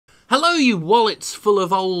Hello, you wallets full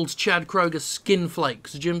of old Chad Kroger skin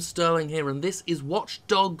flakes. Jim Sterling here, and this is Watch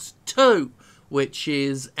Dogs 2, which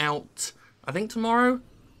is out, I think, tomorrow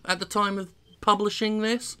at the time of publishing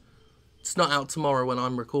this. It's not out tomorrow when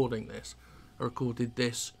I'm recording this. I recorded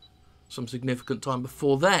this some significant time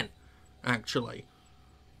before then, actually.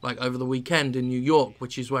 Like over the weekend in New York,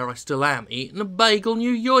 which is where I still am, eating a bagel New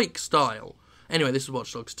York style. Anyway, this is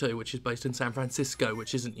Watch Dogs 2, which is based in San Francisco,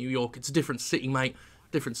 which isn't New York. It's a different city, mate.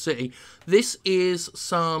 Different city. This is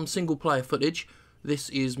some single-player footage. This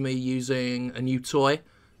is me using a new toy,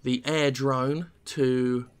 the air drone,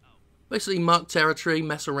 to basically mark territory,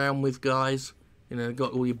 mess around with guys. You know,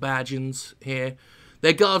 got all your badgings here.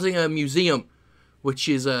 They're guarding a museum, which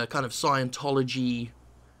is a kind of Scientology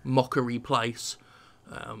mockery place.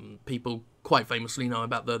 People quite famously know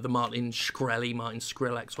about the Martin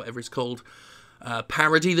Skrillex, whatever it's called,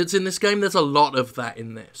 parody that's in this game. There's a lot of that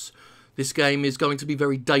in this. This game is going to be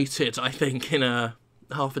very dated, I think, in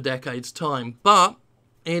half a decade's time. But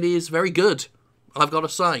it is very good, I've got to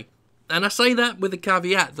say. And I say that with the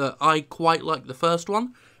caveat that I quite like the first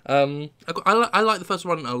one. I like the first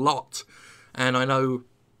one a lot. And I know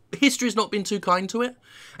history's not been too kind to it.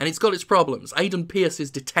 And it's got its problems. Aiden Pierce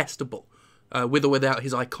is detestable, with or without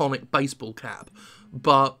his iconic baseball cap.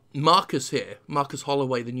 But Marcus here, Marcus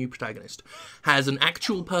Holloway, the new protagonist, has an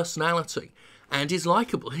actual personality. And he's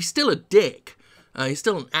likeable. He's still a dick. He's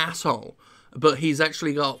still an asshole. But he's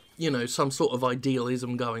actually got, you know, some sort of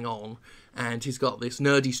idealism going on. And he's got this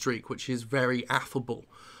nerdy streak, which is very affable.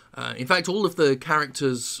 In fact, all of the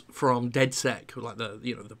characters from DedSec, like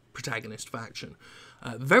the protagonist faction,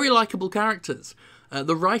 very likeable characters.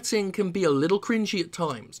 The writing can be a little cringy at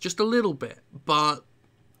times, just a little bit. But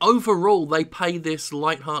overall, they pay this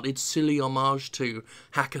light-hearted, silly homage to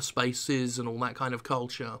hackerspaces and all that kind of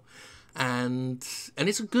culture. And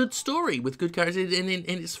it's a good story with good characters, and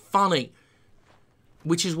it's funny,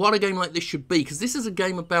 which is what a game like this should be, because this is a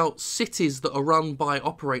game about cities that are run by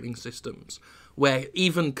operating systems, where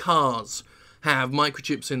even cars have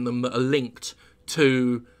microchips in them that are linked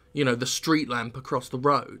to, you know, the street lamp across the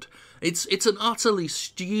road. It's an utterly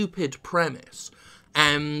stupid premise,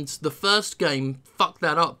 and the first game fucked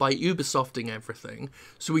that up by Ubisofting everything,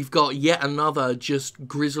 so we've got yet another just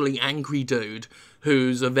grisly angry dude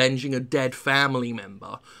who's avenging a dead family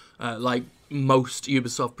member, like most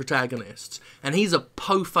Ubisoft protagonists. And he's a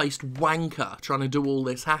po-faced wanker trying to do all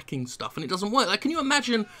this hacking stuff, and it doesn't work. Like, can you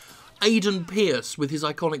imagine Aiden Pierce with his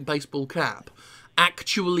iconic baseball cap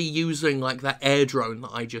actually using, like, that air drone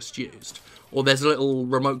that I just used? Or there's a little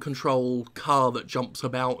remote control car that jumps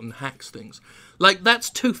about and hacks things. Like,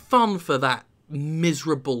 that's too fun for that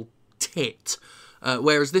miserable tit.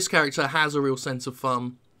 Whereas this character has a real sense of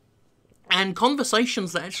fun. And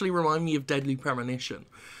conversations that actually remind me of Deadly Premonition.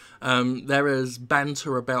 There is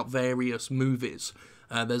banter about various movies.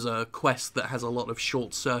 There's a quest that has a lot of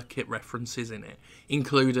Short Circuit references in it,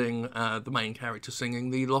 including the main character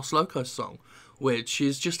singing the Los Locos song, which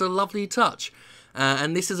is just a lovely touch.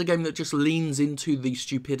 And this is a game that just leans into the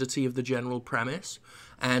stupidity of the general premise.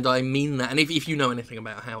 And I mean that. And if you know anything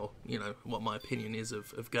about how, you know, what my opinion is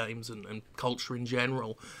of games and culture in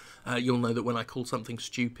general, you'll know that when I call something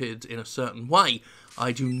stupid in a certain way,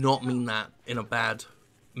 I do not mean that in a bad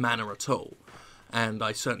manner at all. And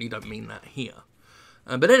I certainly don't mean that here.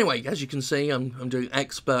 But anyway, as you can see, I'm doing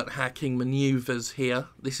expert hacking maneuvers here.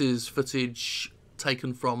 This is footage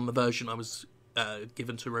taken from the version I was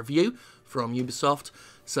given to review from Ubisoft.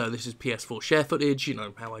 So this is PS4 share footage, you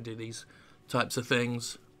know how I do these types of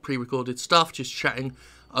things. Pre-recorded stuff, just chatting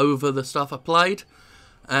over the stuff I played.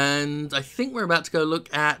 And I think we're about to go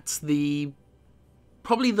look at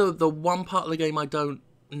probably the one part of the game I don't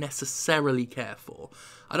necessarily care for.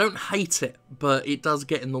 I don't hate it, but it does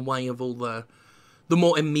get in the way of all the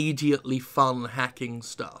more immediately fun hacking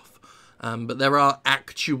stuff. But there are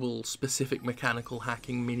actual specific mechanical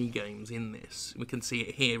hacking mini-games in this. We can see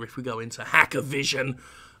it here if we go into Hacker Vision,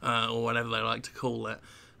 or whatever they like to call it,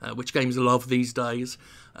 which games love these days.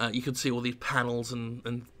 You can see all these panels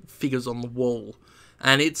and figures on the wall.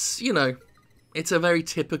 And it's, you know, it's a very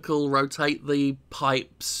typical rotate the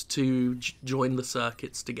pipes to join the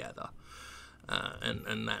circuits together.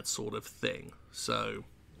 And that sort of thing. So,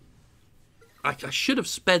 I should have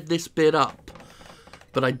sped this bit up,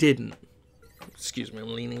 but I didn't. Excuse me,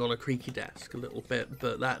 I'm leaning on a creaky desk a little bit,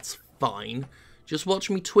 but that's fine. Just watch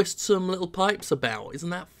me twist some little pipes about. Isn't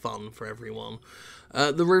that fun for everyone?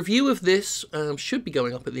 The review of this should be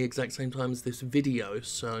going up at the exact same time as this video,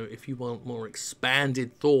 so if you want more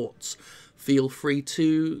expanded thoughts, feel free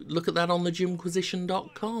to look at that on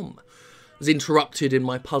thejimquisition.com. I was interrupted in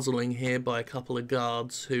my puzzling here by a couple of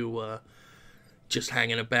guards who just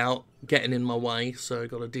hanging about, getting in my way, so I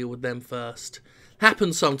got to deal with them first.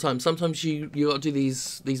 Happens sometimes. Sometimes you got to do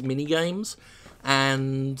these mini games,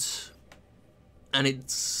 and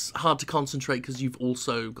it's hard to concentrate because you've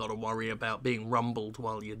also got to worry about being rumbled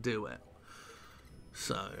while you do it.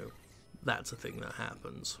 So that's a thing that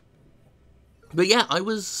happens. But yeah, I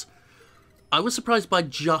was surprised by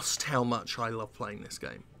just how much I love playing this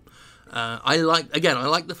game. I like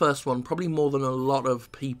the first one probably more than a lot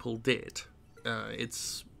of people did.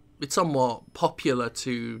 It's somewhat popular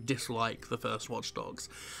to dislike the first Watch Dogs,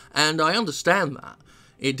 and I understand that.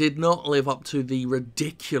 It did not live up to the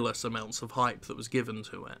ridiculous amounts of hype that was given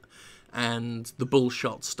to it, and the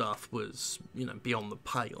bullshot stuff was, beyond the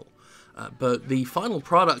pale. But the final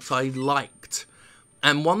product I liked,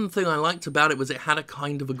 and one thing I liked about it was it had a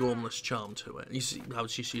kind of a gormless charm to it. You see, I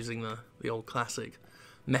was just using the old classic,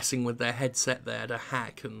 messing with their headset there to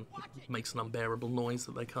hack, and it makes an unbearable noise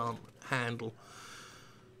that they can't handle.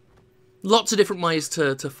 Lots of different ways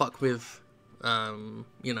to fuck with,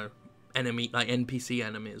 NPC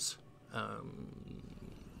enemies.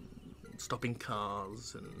 Stopping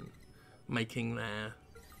cars and making their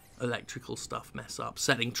electrical stuff mess up,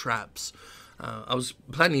 setting traps. I was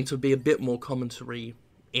planning to be a bit more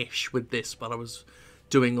commentary-ish with this, but I was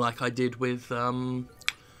doing like I did with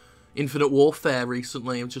Infinite Warfare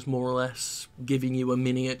recently, of just more or less giving you a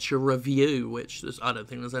miniature review, which I don't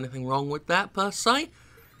think there's anything wrong with that, per se.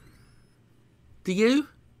 Do you?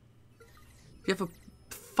 Do you have a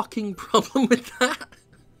fucking problem with that?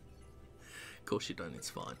 Of course you don't, it's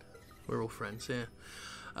fine. We're all friends here.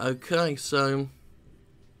 Okay, so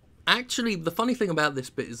actually the funny thing about this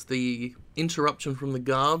bit is the interruption from the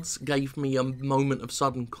guards gave me a moment of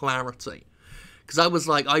sudden clarity. Because I was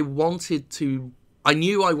like, I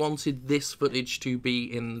knew I wanted this footage to be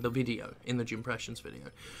in the video, in the Gimpressions video.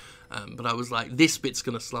 But I was like, this bit's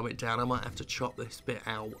going to slow it down. I might have to chop this bit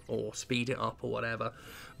out or speed it up or whatever.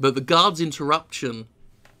 But the guard's interruption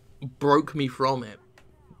broke me from it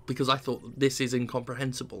because I thought this is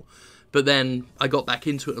incomprehensible. But then I got back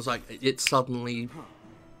into it. I was like, it suddenly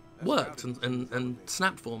worked and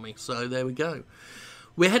snapped for me. So there we go.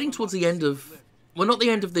 We're heading towards the end of, well, not the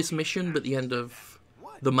end of this mission, but the end of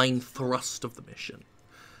the main thrust of the mission.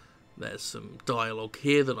 There's some dialogue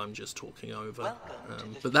here that I'm just talking over.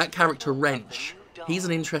 But that character, Wrench, he's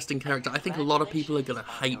an interesting character. I think a lot of people are going to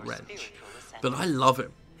hate Wrench, but I love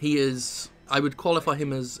him. He is, I would qualify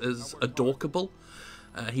him as adorkable.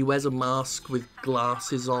 He wears a mask with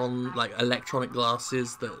glasses on, like electronic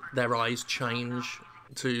glasses that their eyes change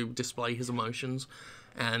to display his emotions.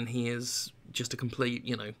 And he is just a complete,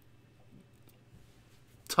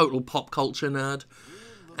 total pop culture nerd.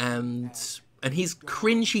 And he's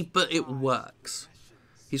cringy, but it works.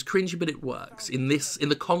 He's cringy, but it works. In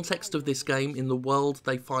the context of this game, in the world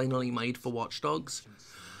they finally made for Watch Dogs.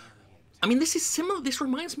 I mean, this is similar. This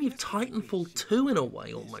reminds me of Titanfall 2 in a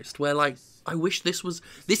way, almost, where, like, I wish this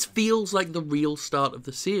feels like the real start of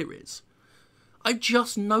the series. I've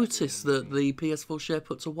just noticed that the PS4 share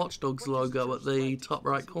puts a Watch Dogs logo at the top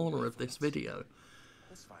right corner of this video.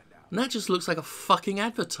 And that just looks like a fucking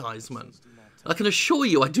advertisement. I can assure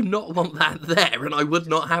you I do not want that there, and I would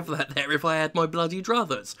not have that there if I had my bloody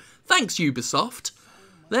druthers. Thanks, Ubisoft.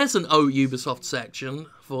 There's an Oh Ubisoft section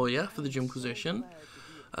for you, for the Jimquisition.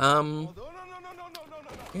 Yeah,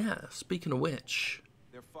 speaking of which...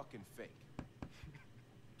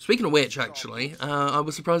 Speaking of which, actually, I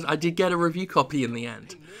was surprised I did get a review copy in the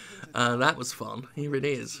end. That was fun. Here it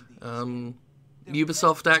is.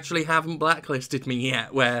 Ubisoft actually haven't blacklisted me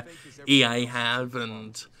yet, where EA have,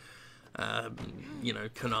 and...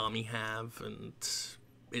 Konami have, and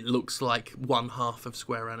it looks like one half of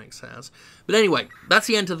Square Enix has. But anyway, that's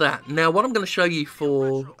the end of that. Now, what I'm going to show you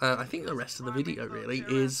for, I think the rest of the video, really,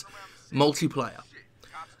 is multiplayer.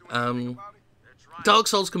 Dark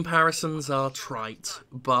Souls comparisons are trite,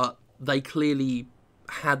 but they clearly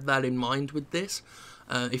had that in mind with this.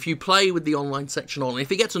 If you play with the online section on,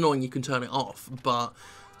 if it gets annoying, you can turn it off, but...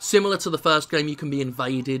 Similar to the first game, you can be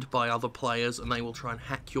invaded by other players and they will try and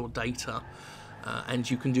hack your data. And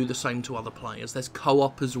you can do the same to other players. There's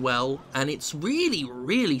co-op as well, and it's really,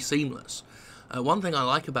 really seamless. One thing I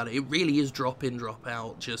like about it, it really is drop in, drop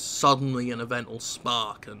out. Just suddenly an event will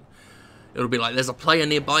spark and it'll be like there's a player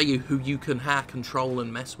nearby you who you can hack, control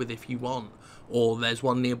and mess with if you want. Or there's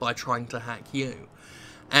one nearby trying to hack you.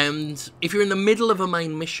 And if you're in the middle of a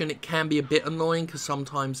main mission, it can be a bit annoying, because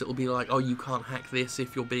sometimes it'll be like, oh, you can't hack this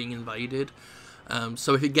if you're being invaded.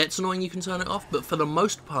 So if it gets annoying, you can turn it off. But for the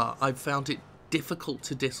most part, I've found it difficult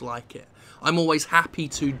to dislike it. I'm always happy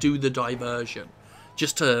to do the diversion,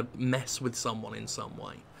 just to mess with someone in some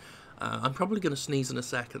way. I'm probably going to sneeze in a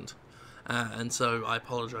second. and so I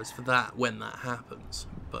apologise for that when that happens.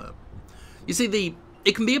 But you see,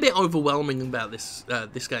 it can be a bit overwhelming about this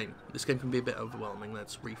this game. This game can be a bit overwhelming.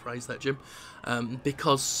 Let's rephrase that, Jim,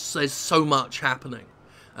 because there's so much happening.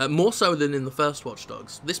 More so than in the first Watch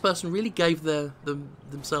Dogs. This person really gave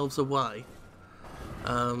themselves away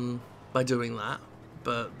by doing that.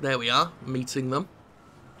 But there we are, meeting them.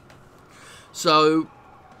 So,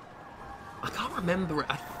 I can't remember.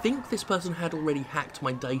 I think this person had already hacked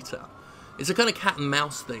my data. It's a kind of cat and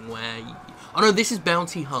mouse thing where... oh no, this is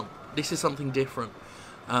Bounty Hunt. This is something different.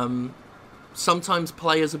 Sometimes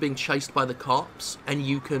players are being chased by the cops and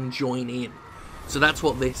you can join in. So that's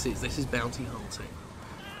what this is. This is bounty hunting.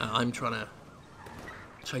 I'm trying to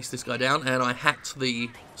chase this guy down, and I hacked the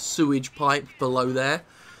sewage pipe below there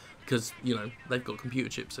because, you know, they've got computer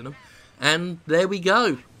chips in them. And there we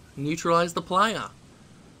go. Neutralize the player.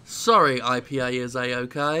 Sorry, IPA is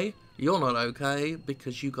A-OK. You're not okay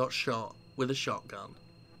because you got shot with a shotgun,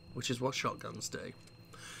 which is what shotguns do.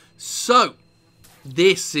 So,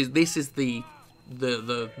 this is the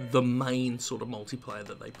main sort of multiplayer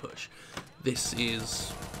that they push. This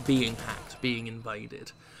is being hacked, being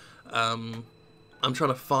invaded. I'm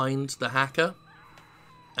trying to find the hacker,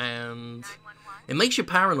 and it makes you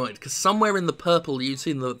paranoid because somewhere in the purple, you've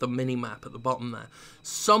seen the mini map at the bottom there.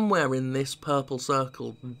 Somewhere in this purple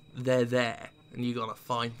circle, they're there, and you gotta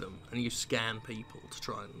find them, and you scan people to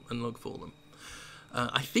try and look for them.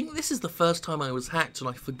 I think this is the first time I was hacked, and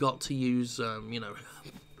I forgot to use, you know,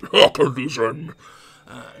 hacker vision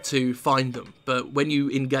to find them. But when you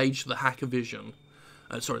engage the hacker vision,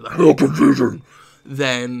 the hacker vision,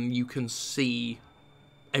 then you can see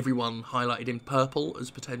everyone highlighted in purple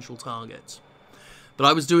as potential targets. But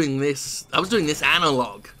I was doing this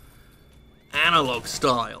analog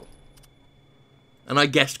style, and I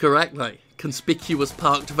guessed correctly. Conspicuous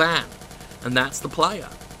parked van, and that's the player.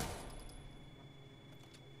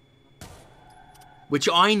 Which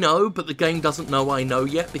I know, but the game doesn't know I know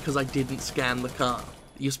yet because I didn't scan the car.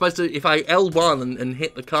 You're supposed to, if I L1 and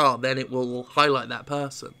hit the car, then it will highlight that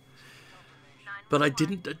person. But I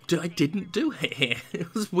didn't do it here.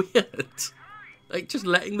 It was weird. Like, just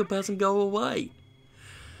letting the person go away.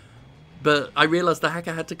 But I realised the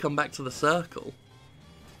hacker had to come back to the circle.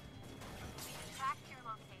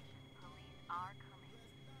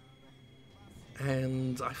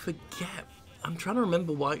 And I forget. I'm trying to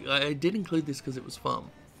remember why. I did include this because it was fun.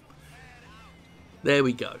 There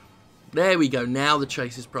we go. There we go. Now the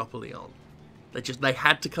chase is properly on. They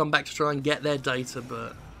had to come back to try and get their data,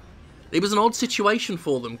 but it was an odd situation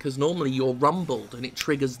for them because normally you're rumbled and it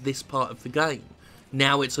triggers this part of the game.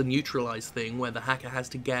 Now it's a neutralized thing where the hacker has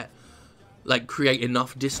to create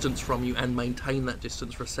enough distance from you and maintain that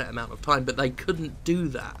distance for a set amount of time, but they couldn't do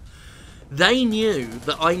that. They knew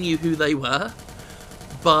that I knew who they were,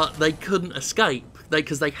 but they couldn't escape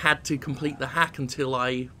because they had to complete the hack until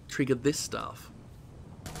I triggered this stuff.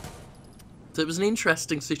 So it was an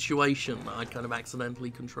interesting situation that I'd kind of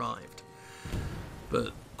accidentally contrived.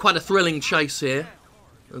 But quite a thrilling chase here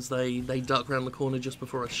as they duck around the corner just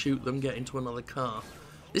before I shoot them, get into another car.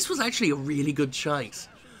 This was actually a really good chase.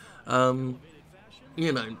 You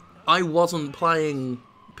know, I wasn't playing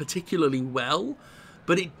particularly well,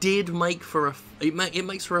 but it did make for it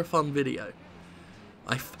makes for a fun video.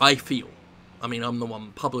 I feel. I mean, I'm the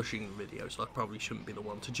one publishing the video, so I probably shouldn't be the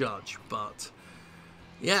one to judge, but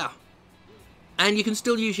yeah. And you can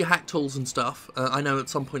still use your hack tools and stuff. I know at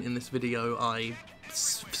some point in this video I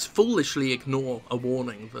foolishly ignore a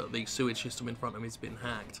warning that the sewage system in front of me has been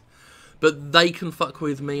hacked. But they can fuck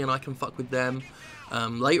with me and I can fuck with them.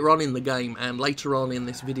 Later on in the game and later on in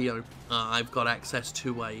this video, I've got access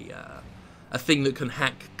to a thing that can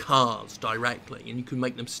hack cars directly, and you can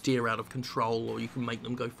make them steer out of control, or you can make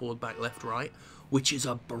them go forward, back, left, right, which is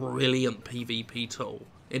a brilliant PvP tool.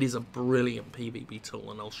 It is a brilliant PvP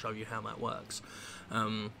tool, and I'll show you how that works.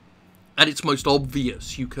 At its most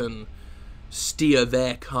obvious, you can steer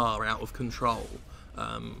their car out of control.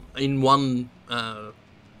 In one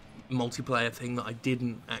multiplayer thing that I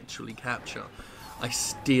didn't actually capture, I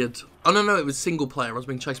steered... oh, no, it was single player. I was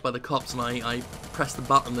being chased by the cops, and I pressed the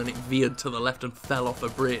button, and it veered to the left and fell off a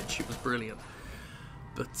bridge. It was brilliant.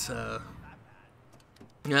 But,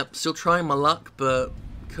 yep, still trying my luck, but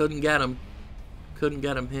couldn't get him. Couldn't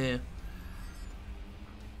get him here.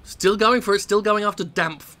 Still going for it. Still going after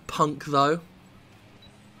Damp Punk, though.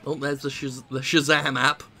 Oh, there's the Shazam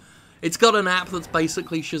app. It's got an app that's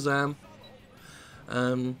basically Shazam.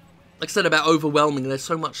 Like I said about overwhelming, there's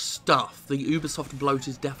so much stuff. The Ubisoft bloat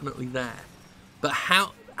is definitely there. But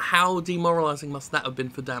how demoralising must that have been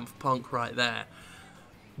for Damp Punk right there?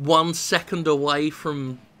 1 second away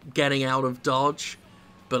from getting out of dodge,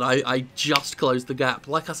 But I just closed the gap.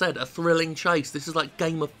 Like I said, a thrilling chase. This is like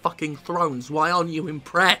Game of fucking Thrones. Why aren't you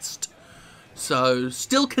impressed? So,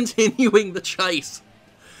 still continuing the chase.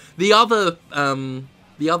 The other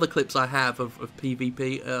clips I have of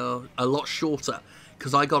PvP are a lot shorter,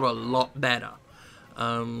 because I got a lot better.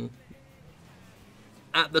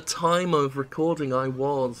 At the time of recording, I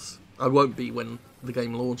won't be when the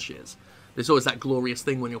game launches. There's always that glorious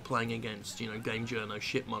thing when you're playing against, you know, game journo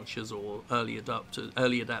shit munchers or early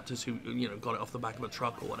adapters who, you know, got it off the back of a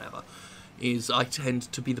truck or whatever, is I tend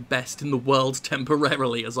to be the best in the world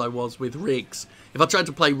temporarily, as I was with rigs. If I tried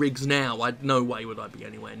to play rigs now, no way would I be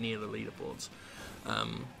anywhere near the leaderboards.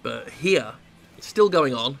 But here, it's still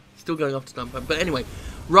going on, still going off to dump. But anyway,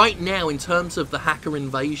 right now, in terms of the hacker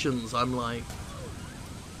invasions, I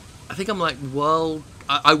think I'm like world...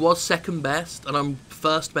 I was second best, and I'm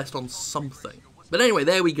first best on something. But anyway,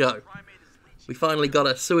 there we go. We finally got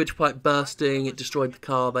a sewage pipe bursting, it destroyed the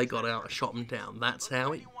car, they got out, I shot them down. That's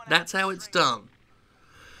how it's done.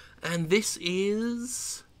 And this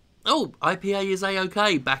is... Oh, IPA is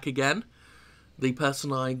A-OK, back again. The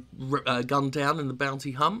person I gunned down in the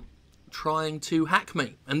bounty hunt, trying to hack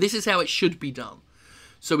me. And this is how it should be done.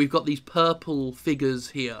 So we've got these purple figures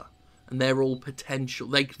here, and they're all potential.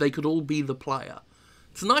 They could all be the player.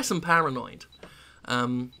 It's nice and paranoid.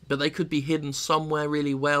 But they could be hidden somewhere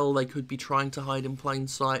really well. They could be trying to hide in plain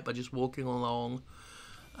sight by just walking along.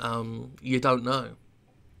 You don't know.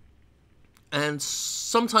 And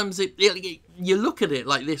sometimes you look at it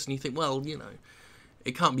like this and you think, well, you know,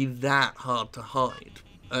 it can't be that hard to hide.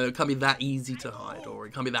 It can't be that easy to hide, or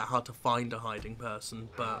it can't be that hard to find a hiding person.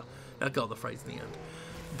 But I got the phrase in the end.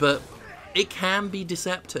 But it can be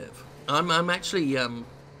deceptive. I'm actually, and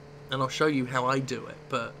I'll show you how I do it.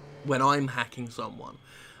 But when I'm hacking someone,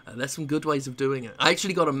 there's some good ways of doing it. I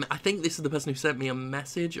actually got I think this is the person who sent me a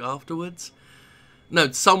message afterwards.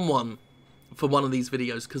 No, someone for one of these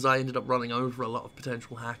videos, because I ended up running over a lot of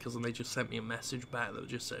potential hackers, and they just sent me a message back that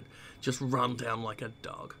just said, just run down like a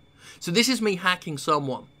dog. So this is me hacking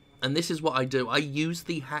someone, and this is what I do. I use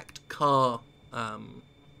the hacked car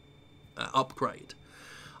upgrade.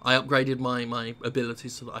 I upgraded my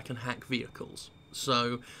abilities so that I can hack vehicles.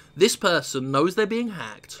 So this person knows they're being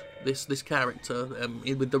hacked. This character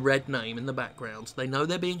with the red name in the background, they know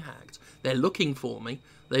they're being hacked. They're looking for me.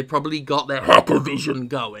 They've probably got their hacker vision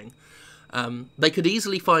going. They could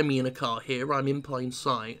easily find me in a car here. I'm in plain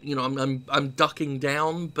sight. You know, I'm ducking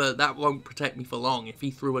down, but that won't protect me for long. If he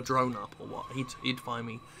threw a drone up or what, he'd find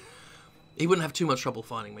me. He wouldn't have too much trouble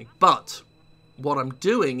finding me. But what I'm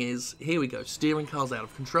doing is, here we go, steering cars out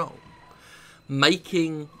of control,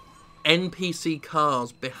 making NPC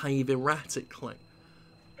cars behave erratically,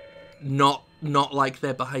 not like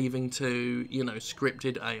they're behaving to, you know,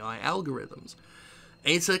 scripted AI algorithms.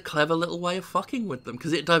 It's a clever little way of fucking with them,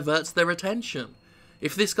 because it diverts their attention.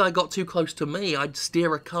 If this guy got too close to me, I'd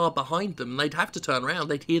steer a car behind them, and they'd have to turn around,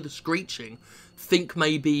 they'd hear the screeching, think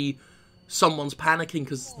maybe someone's panicking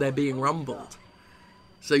because they're being rumbled.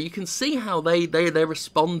 So you can see how they're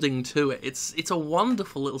responding to it. It's a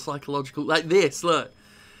wonderful little psychological, like this, look.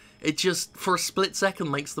 It just, for a split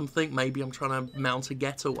second, makes them think maybe I'm trying to mount a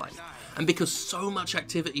getaway. And because so much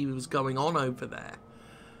activity was going on over there,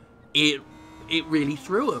 it really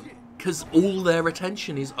threw them, because all their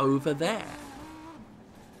attention is over there.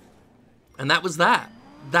 And that was that.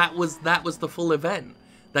 That was the full event.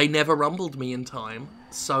 They never rumbled me in time,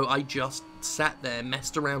 so I just sat there,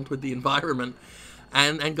 messed around with the environment,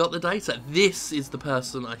 and got the data. This is the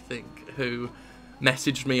person, I think, who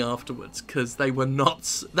messaged me afterwards, because they weren't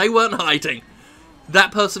hiding.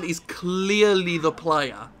 That person is clearly the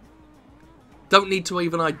player. Don't need to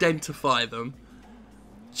even identify them.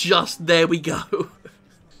 Just, there we go.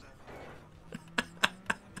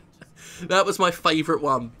 That was my favourite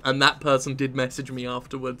one, and that person did message me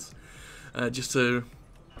afterwards, just to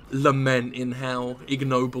lament in how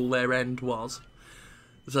ignoble their end was.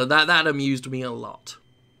 So that amused me a lot.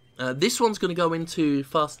 This one's going to go into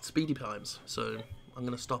fast speedy times, so I'm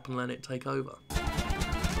going to stop and let it take over.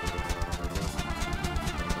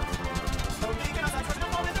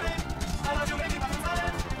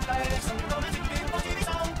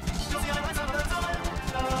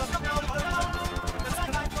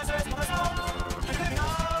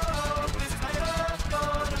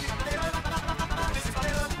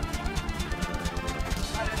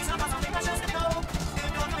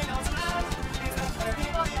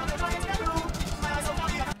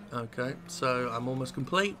 Okay, so I'm almost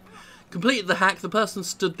complete. Completed the hack. The person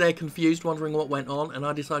stood there confused, wondering what went on, and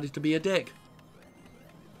I decided to be a dick.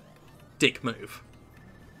 Dick move.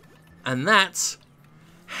 And that's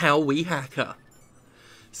how we hack her.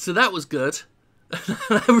 So that was good.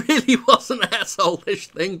 That really was an asshole-ish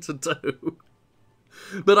thing to do.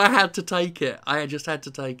 But I had to take it. I just had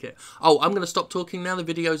to take it. Oh, I'm going to stop talking now. The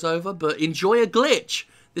video's over. But enjoy a glitch.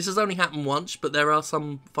 This has only happened once, but there are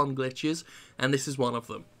some fun glitches. And this is one of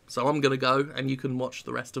them. So I'm going to go, and you can watch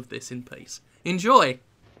the rest of this in peace. Enjoy.